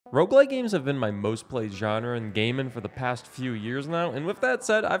Roguelike games have been my most played genre in gaming for the past few years now, and with that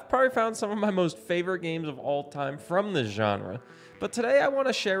said, I've probably found some of my most favorite games of all time from this genre. But today I want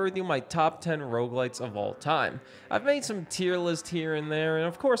to share with you my top 10 roguelites of all time. I've made some tier lists here and there, and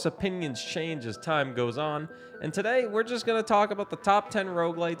of course opinions change as time goes on, and today we're just going to talk about the top 10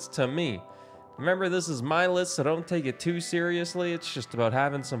 roguelites to me. Remember, this is my list, so don't take it too seriously. It's just about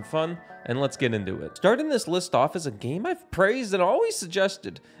having some fun, and let's get into it. Starting this list off is a game I've praised and always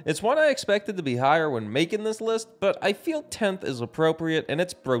suggested. It's one I expected to be higher when making this list, but I feel 10th is appropriate, and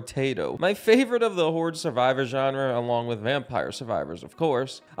it's Brotato. My favorite of the Horde Survivor genre, along with Vampire Survivors, of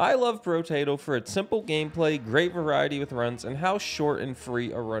course. I love Brotato for its simple gameplay, great variety with runs, and how short and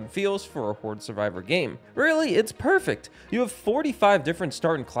free a run feels for a Horde Survivor game. Really, it's perfect. You have 45 different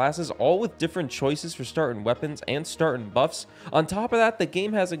starting classes, all with different choices for starting weapons and starting buffs. On top of that, the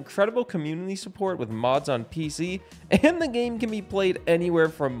game has incredible community support with mods on PC, and the game can be played anywhere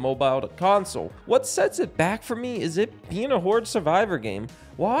from mobile to console. What sets it back for me is it being a Horde Survivor game.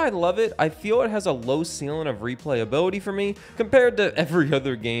 While I love it, I feel it has a low ceiling of replayability for me compared to every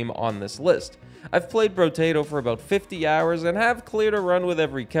other game on this list. I've played Brotato for about 50 hours and have cleared a run with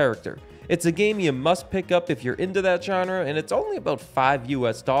every character. It's a game you must pick up if you're into that genre, and it's only about $5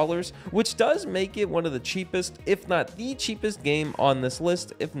 US, which does make it one of the cheapest, if not the cheapest game on this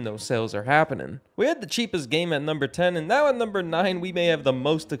list if no sales are happening. We had the cheapest game at number 10, and now at number 9 we may have the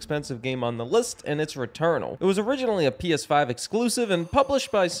most expensive game on the list, and it's Returnal. It was originally a PS5 exclusive and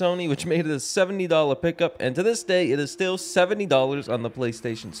published by Sony, which made it a $70 pickup, and to this day it is still $70 on the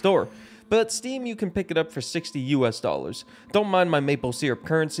PlayStation Store. But Steam, you can pick it up for $60 US. Don't mind my maple syrup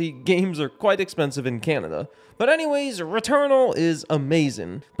currency, games are quite expensive in Canada. But anyways, Returnal is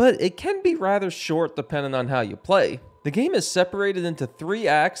amazing, but it can be rather short depending on how you play. The game is separated into 3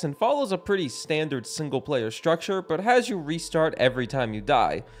 acts and follows a pretty standard single-player structure, but has you restart every time you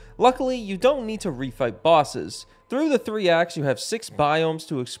die. Luckily, you don't need to refight bosses. Through the 3 acts, you have 6 biomes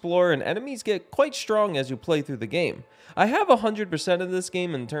to explore, and enemies get quite strong as you play through the game. I have 100% of this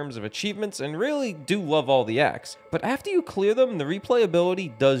game in terms of achievements and really do love all the acts, but after you clear them, the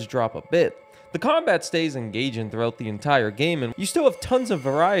replayability does drop a bit. The combat stays engaging throughout the entire game, and you still have tons of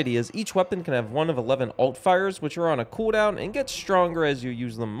variety as each weapon can have one of 11 alt fires, which are on a cooldown and get stronger as you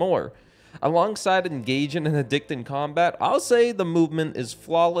use them more. Alongside engaging and addicting combat, I'll say the movement is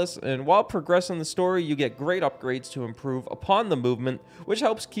flawless, and while progressing the story, you get great upgrades to improve upon the movement, which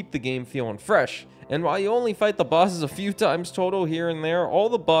helps keep the game feeling fresh. And while you only fight the bosses a few times total here and there, all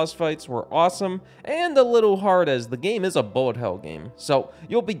the boss fights were awesome and a little hard as the game is a bullet hell game, so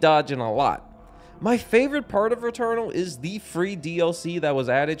you'll be dodging a lot. My favorite part of Returnal is the free DLC that was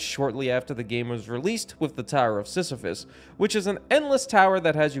added shortly after the game was released with the Tower of Sisyphus, which is an endless tower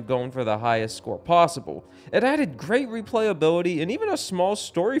that has you going for the highest score possible. It added great replayability and even a small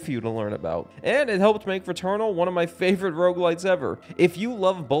story for you to learn about, and it helped make Returnal one of my favorite roguelites ever. If you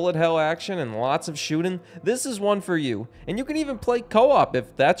love bullet hell action and lots of shooting, this is one for you, and you can even play co-op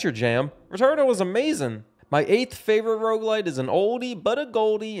if that's your jam. Returnal was amazing. My 8th favorite roguelite is an oldie but a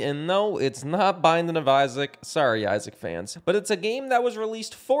goldie, and no, it's not Binding of Isaac, sorry Isaac fans, but it's a game that was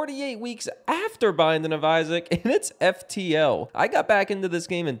released 48 weeks after Binding of Isaac, and it's FTL. I got back into this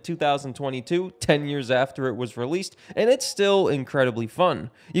game in 2022, 10 years after it was released, and it's still incredibly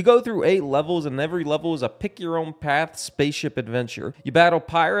fun. You go through 8 levels, and every level is a pick-your-own-path spaceship adventure. You battle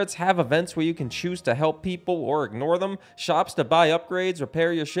pirates, have events where you can choose to help people or ignore them, shops to buy upgrades,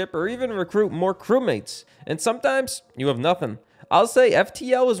 repair your ship, or even recruit more crewmates. And sometimes you have nothing. I'll say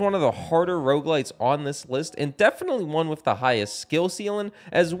FTL is one of the harder roguelites on this list, and definitely one with the highest skill ceiling,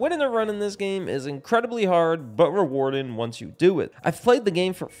 as winning a run in this game is incredibly hard but rewarding once you do it. I've played the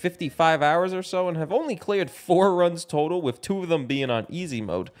game for 55 hours or so and have only cleared 4 runs total, with 2 of them being on easy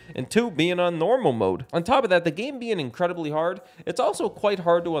mode and 2 being on normal mode. On top of that, the game being incredibly hard, it's also quite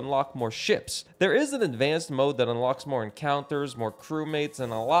hard to unlock more ships. There is an advanced mode that unlocks more encounters, more crewmates,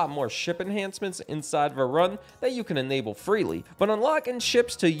 and a lot more ship enhancements inside of a run that you can enable freely. But unlocking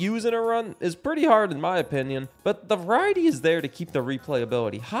ships to use in a run is pretty hard in my opinion, but the variety is there to keep the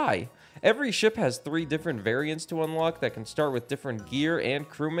replayability high. Every ship has 3 different variants to unlock that can start with different gear and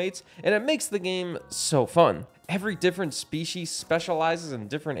crewmates, and it makes the game so fun. Every different species specializes in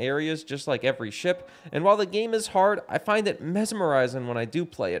different areas, just like every ship, and while the game is hard, I find it mesmerizing when I do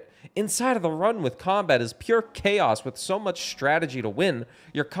play it. Inside of the run with combat is pure chaos with so much strategy to win.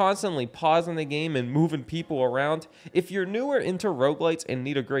 You're constantly pausing the game and moving people around. If you're newer into roguelites and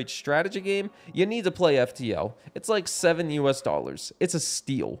need a great strategy game, you need to play FTL. It's like $7 US. It's a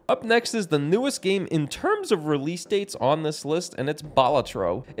steal. Up next is the newest game in terms of release dates on this list, and it's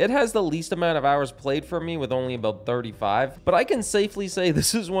Balatro. It has the least amount of hours played for me with only about 35, but I can safely say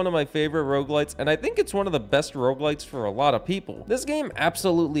this is one of my favorite roguelites, and I think it's one of the best roguelites for a lot of people. This game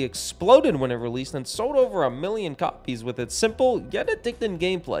absolutely exploded when it released and sold over 1 million copies with its simple yet addicting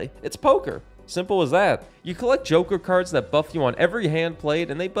gameplay. It's poker. Simple as that. You collect Joker cards that buff you on every hand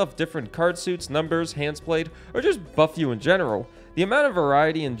played, and they buff different card suits, numbers, hands played, or just buff you in general. The amount of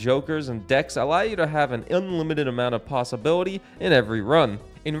variety in Jokers and decks allow you to have an unlimited amount of possibility in every run.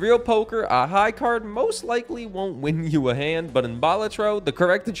 In real poker, a high card most likely won't win you a hand, but in Balatro, the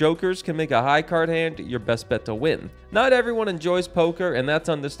correct Jokers can make a high card hand your best bet to win. Not everyone enjoys poker, and that's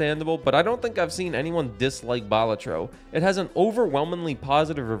understandable, but I don't think I've seen anyone dislike Balatro. It has an overwhelmingly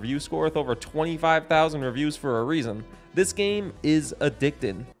positive review score with over 25,000 reviews for a reason. This game is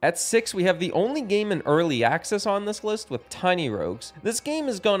addicting. At 6, we have the only game in early access on this list with Tiny Rogues. This game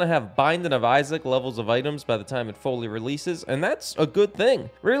is going to have Binding of Isaac levels of items by the time it fully releases, and that's a good thing.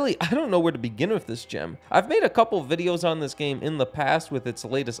 Really, I don't know where to begin with this gem. I've made a couple videos on this game in the past with its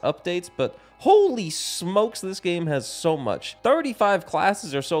latest updates, but holy smokes, this game has so much. 35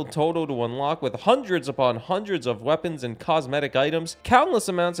 classes or so total to unlock, with hundreds upon hundreds of weapons and cosmetic items, countless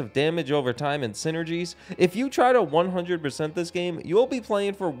amounts of damage over time and synergies. If you try to 100% this game, you'll be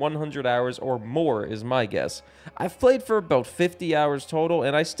playing for 100 hours or more is my guess. I've played for about 50 hours total,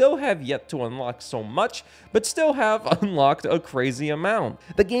 and I still have yet to unlock so much, but still have unlocked a crazy amount.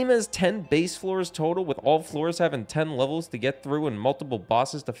 The game has 10 base floors total, with all floors having 10 levels to get through and multiple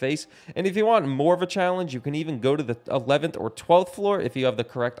bosses to face, and if you want more of a challenge, you can even go to the 11th or 12th floor if you have the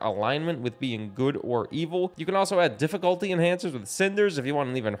correct alignment with being good or evil. You can also add difficulty enhancers with cinders if you want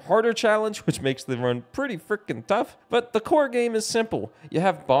an even harder challenge, which makes the run pretty freaking tough. But the core game is simple. You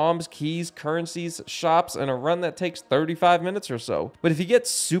have bombs, keys, currencies, shops, and a run that takes 35 minutes or so. But if you get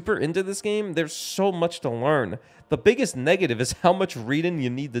super into this game, there's so much to learn. The biggest negative is how much reading you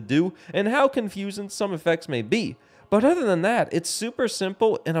need to do and how confusing some effects may be. But other than that, it's super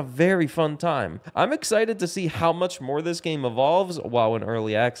simple and a very fun time. I'm excited to see how much more this game evolves while in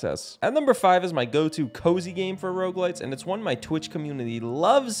early access. At number 5 is my go-to cozy game for roguelites, and it's one my Twitch community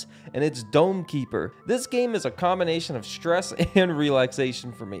loves, and it's Dome Keeper. This game is a combination of stress and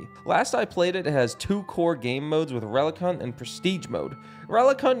relaxation for me. Last I played it, it has 2 core game modes with Relic Hunt and Prestige mode.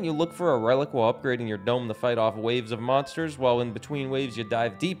 Relic Hunt, you look for a relic while upgrading your dome to fight off waves of monsters, while in between waves you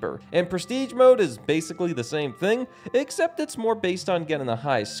dive deeper. And Prestige mode is basically the same thing, except it's more based on getting a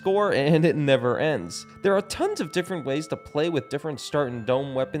high score, and it never ends. There are tons of different ways to play with different starting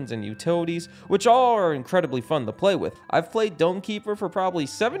dome weapons and utilities, which all are incredibly fun to play with. I've played Dome Keeper for probably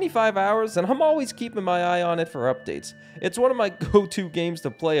 75 hours, and I'm always keeping my eye on it for updates. It's one of my go-to games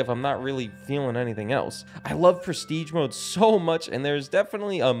to play if I'm not really feeling anything else. I love Prestige mode so much, and there's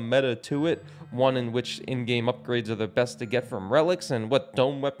definitely a meta to it, one in which in-game upgrades are the best to get from relics and what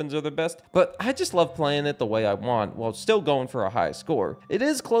dome weapons are the best, but I just love playing it the way I want while still going for a high score. It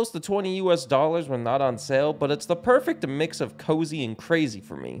is close to $20 US when not on sale, but it's the perfect mix of cozy and crazy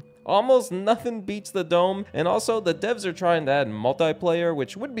for me. Almost nothing beats the dome, and also the devs are trying to add multiplayer,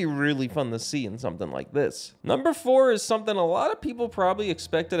 which would be really fun to see in something like this. Number 4 is something a lot of people probably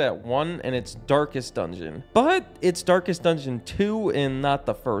expected at 1, and it's Darkest Dungeon. But it's Darkest Dungeon 2 and not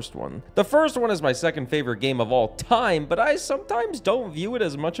the first one. The first one is my second favorite game of all time, but I sometimes don't view it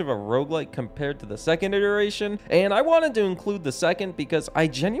as much of a roguelike compared to the second iteration, and I wanted to include the second because I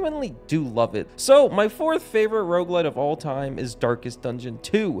genuinely do love it. So my 4th favorite roguelite of all time is Darkest Dungeon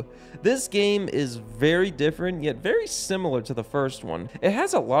 2. This game is very different, yet very similar to the first one. It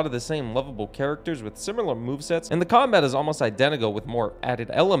has a lot of the same lovable characters with similar movesets, and the combat is almost identical with more added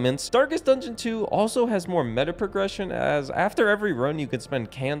elements. Darkest Dungeon 2 also has more meta progression, as after every run you can spend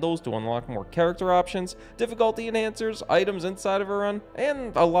candles to unlock more character options, difficulty enhancers, items inside of a run,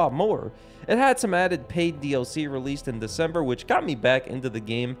 and a lot more. It had some added paid DLC released in December, which got me back into the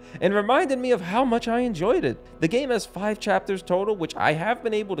game and reminded me of how much I enjoyed it. The game has 5 chapters total, which I have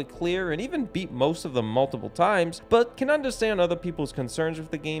been able to clear and even beat most of them multiple times, but can understand other people's concerns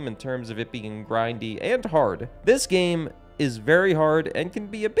with the game in terms of it being grindy and hard. This game is very hard and can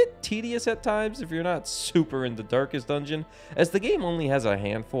be a bit tedious at times if you're not super into Darkest Dungeon, as the game only has a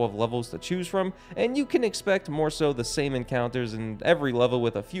handful of levels to choose from, and you can expect more so the same encounters in every level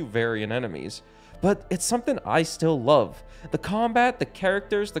with a few variant enemies. But it's something I still love. The combat, the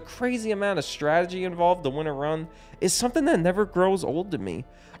characters, the crazy amount of strategy involved to win a run is something that never grows old to me.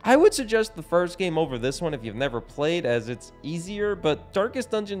 I would suggest the first game over this one if you've never played, as it's easier, but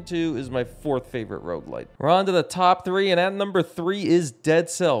Darkest Dungeon 2 is my 4th favorite roguelite. We're on to the top 3, and at number 3 is Dead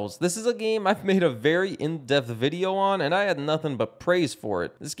Cells. This is a game I've made a very in-depth video on, and I had nothing but praise for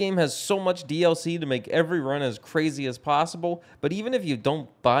it. This game has so much DLC to make every run as crazy as possible, but even if you don't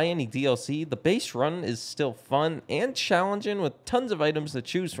buy any DLC, the base run is still fun and challenging with tons of items to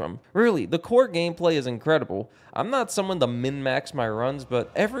choose from. Really, the core gameplay is incredible. I'm not someone to min-max my runs, but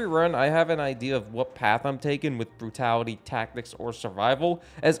every run I have an idea of what path I'm taking with brutality, tactics, or survival,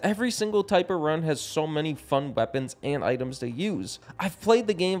 as every single type of run has so many fun weapons and items to use. I've played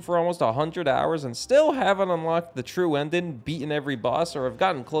the game for almost 100 hours and still haven't unlocked the true ending, beaten every boss, or have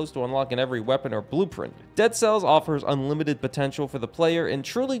gotten close to unlocking every weapon or blueprint. Dead Cells offers unlimited potential for the player and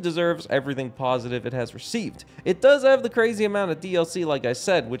truly deserves everything positive it has received. It does have the crazy amount of DLC like I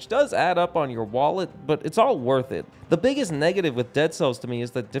said, which does add up on your wallet, but it's all worth it. The biggest negative with Dead Cells to me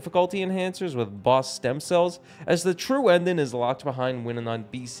is the difficulty enhancers with boss stem cells, as the true ending is locked behind winning on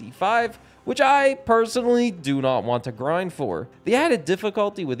BC5, which I personally do not want to grind for. The added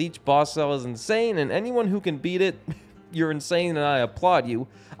difficulty with each boss cell is insane, and anyone who can beat it, you're insane and I applaud you.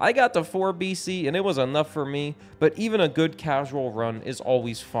 I got to 4 BC and it was enough for me, but even a good casual run is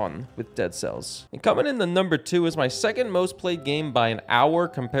always fun with Dead Cells. And coming in the number 2 is my second most played game by an hour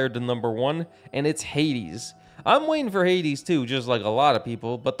compared to number 1, and it's Hades. I'm waiting for Hades too, just like a lot of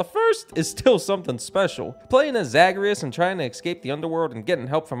people, but the first is still something special. Playing as Zagreus and trying to escape the underworld and getting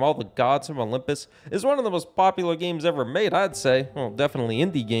help from all the gods from Olympus is one of the most popular games ever made, I'd say. Well, definitely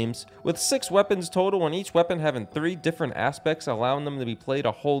indie games. With 6 weapons total and each weapon having 3 different aspects allowing them to be played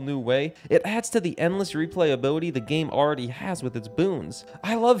a whole new way, it adds to the endless replayability the game already has with its boons.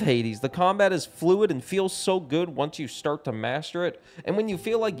 I love Hades. The combat is fluid and feels so good once you start to master it, and when you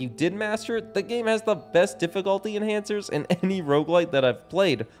feel like you did master it, the game has the best difficulty enhancers in any roguelite that I've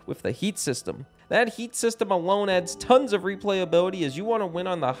played with the heat system. That heat system alone adds tons of replayability as you want to win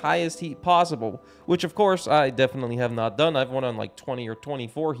on the highest heat possible, which of course I definitely have not done. I've won on like 20 or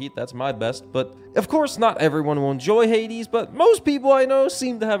 24 heat, that's my best, but of course not everyone will enjoy Hades, but most people I know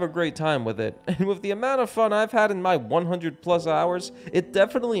seem to have a great time with it. And with the amount of fun I've had in my 100 plus hours, it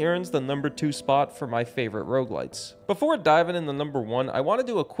definitely earns the number 2 spot for my favorite roguelites. Before diving into number 1, I want to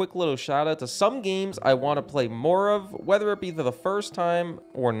do a quick little shout out to some games I want to play more of, whether it be for the first time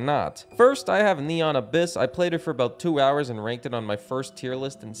or not. First, I have Neon Abyss. I played it for about 2 hours and ranked it on my first tier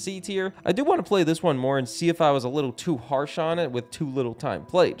list in C tier. I do want to play this one more and see if I was a little too harsh on it with too little time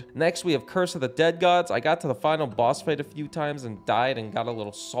played. Next, we have Curse of the Dead Gods. I got to the final boss fight a few times and died and got a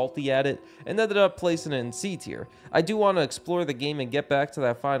little salty at it and ended up placing it in C tier. I do want to explore the game and get back to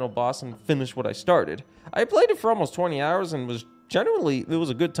that final boss and finish what I started. I played it for almost 20 hours and was generally, it was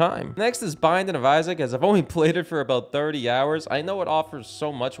a good time. Next is Binding of Isaac, as I've only played it for about 30 hours. I know it offers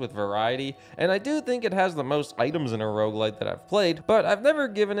so much with variety, and I do think it has the most items in a roguelite that I've played, but I've never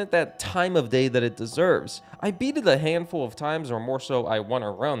given it that time of day that it deserves. I beat it a handful of times, or more so I won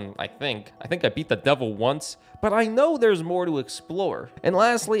a run, I think. I beat the devil once, but I know there's more to explore. And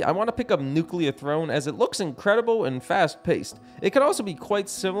lastly, I want to pick up Nuclear Throne, as it looks incredible and fast-paced. It could also be quite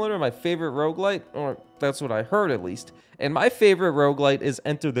similar to my favorite roguelite, or that's what I heard at least. And my favorite roguelite is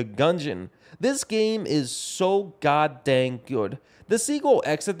Enter the Gungeon. This game is so goddamn good. The sequel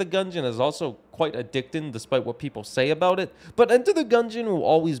Exit the Gungeon is also quite addicting despite what people say about it, but Enter the Gungeon will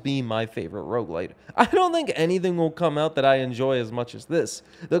always be my favorite roguelite. I don't think anything will come out that I enjoy as much as this.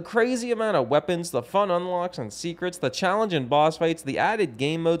 The crazy amount of weapons, the fun unlocks and secrets, the challenge and boss fights, the added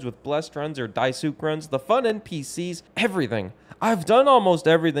game modes with blessed runs or Daisuke runs, the fun NPCs, everything. I've done almost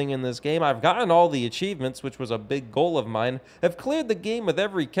everything in this game. I've gotten all the achievements, which was a big goal of mine, have cleared the game with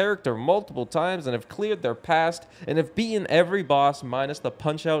every character multiple times, and have cleared their past, and have beaten every boss minus the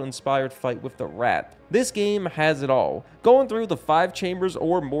Punch-Out inspired fight with the rat. This game has it all. Going through the 5 chambers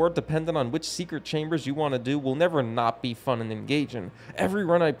or more, depending on which secret chambers you want to do, will never not be fun and engaging. Every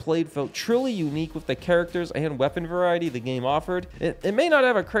run I played felt truly unique with the characters and weapon variety the game offered. It may not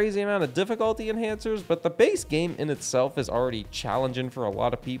have a crazy amount of difficulty enhancers, but the base game in itself is already challenging for a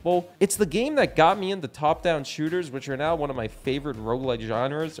lot of people. It's the game that got me into top-down shooters, which are now one of my favorite roguelite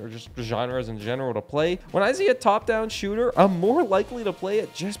genres, or just genres in general to play. When I see a top-down shooter, I'm more likely to play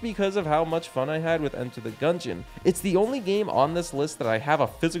it just because of how much fun I had with Enter the Gungeon. It's the only game on this list that I have a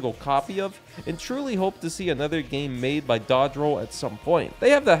physical copy of, and truly hope to see another game made by Dodge Roll at some point. They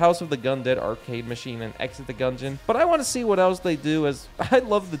have the House of the Gun-Dead arcade machine and Exit the Gungeon, but I want to see what else they do, as I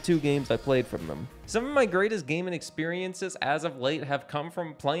love the 2 games I played from them. Some of my greatest gaming experiences as of late have come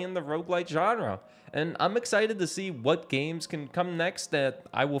from playing the roguelite genre, and I'm excited to see what games can come next that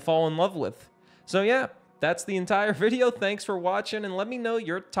I will fall in love with. So yeah, that's the entire video. Thanks for watching, and let me know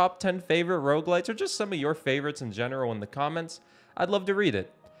your top 10 favorite roguelites or just some of your favorites in general in the comments. I'd love to read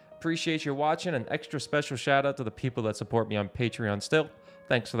it. Appreciate you watching. An extra special shout out to the people that support me on Patreon still.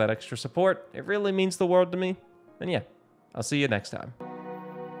 Thanks for that extra support. It really means the world to me. And yeah, I'll see you next time.